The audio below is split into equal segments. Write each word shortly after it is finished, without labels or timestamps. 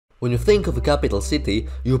When you think of a capital city,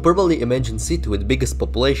 you probably imagine city with biggest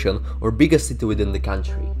population or biggest city within the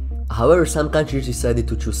country. However, some countries decided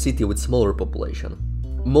to choose city with smaller population.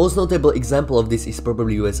 Most notable example of this is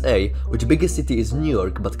probably USA, which biggest city is New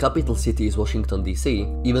York, but capital city is Washington DC,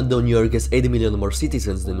 even though New York has 80 million more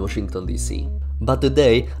citizens than Washington DC. But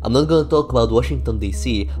today, I'm not gonna talk about Washington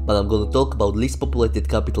DC, but I'm gonna talk about least populated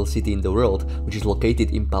capital city in the world, which is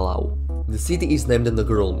located in Palau. The city is named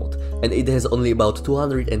Ngerulmud, and it has only about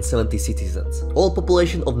 270 citizens. All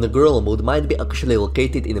population of Ngerulmud might be actually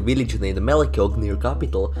located in a village named Melekeok near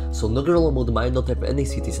capital, so Ngerulmud might not have any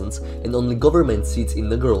citizens and only government seats in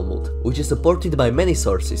Ngerulmud, which is supported by many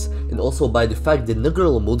sources, and also by the fact that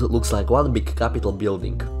Ngerulmud looks like one big capital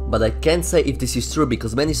building. But I can't say if this is true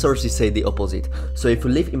because many sources say the opposite, so if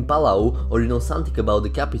you live in Palau or you know something about the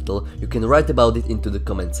capital, you can write about it into the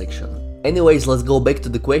comment section. Anyways, let's go back to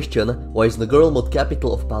the question, why is Ngerulmud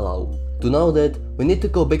capital of Palau? To know that, we need to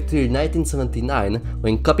go back to year 1979,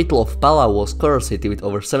 when capital of Palau was Koror city with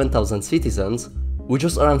over 7,000 citizens, which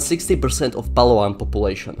was around 60% of Palauan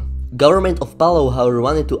population. Government of Palau however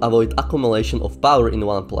wanted to avoid accumulation of power in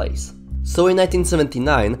one place. So in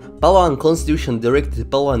 1979, Palauan constitution directed the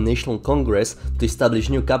Palauan National Congress to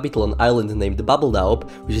establish new capital on island named Babeldaob,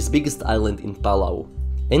 which is biggest island in Palau.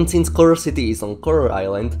 And since Koror city is on Koror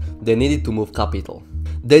island, they needed to move capital.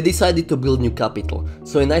 They decided to build new capital,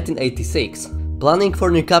 so in 1986, planning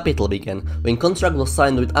for new capital began when contract was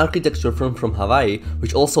signed with architecture firm from Hawaii,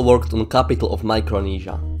 which also worked on capital of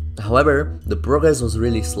Micronesia. However, the progress was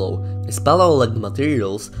really slow, as Palau lacked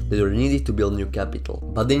materials that were needed to build new capital.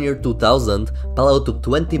 But in year 2000, Palau took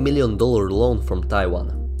 $20 million loan from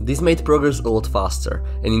Taiwan. This made progress a lot faster,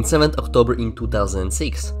 and in 7th October in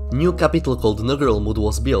 2006, new capital called Ngerulmud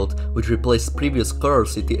was built, which replaced previous Koror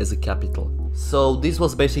city as a capital. So this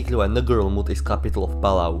was basically why Ngerulmud is capital of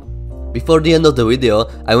Palau. Before the end of the video,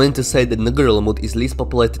 I want to say that Ngerulmud is least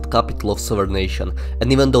populated capital of sovereign nation,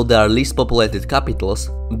 and even though there are least populated capitals,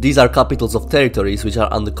 these are capitals of territories which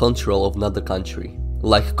are under control of another country,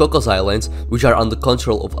 like Cocos Islands, which are under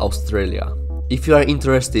control of Australia. If you are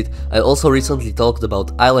interested, I also recently talked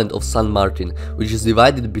about island of San Martin, which is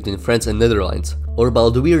divided between France and Netherlands, or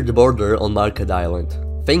about the weird border on Market Island.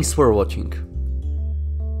 Thanks for watching.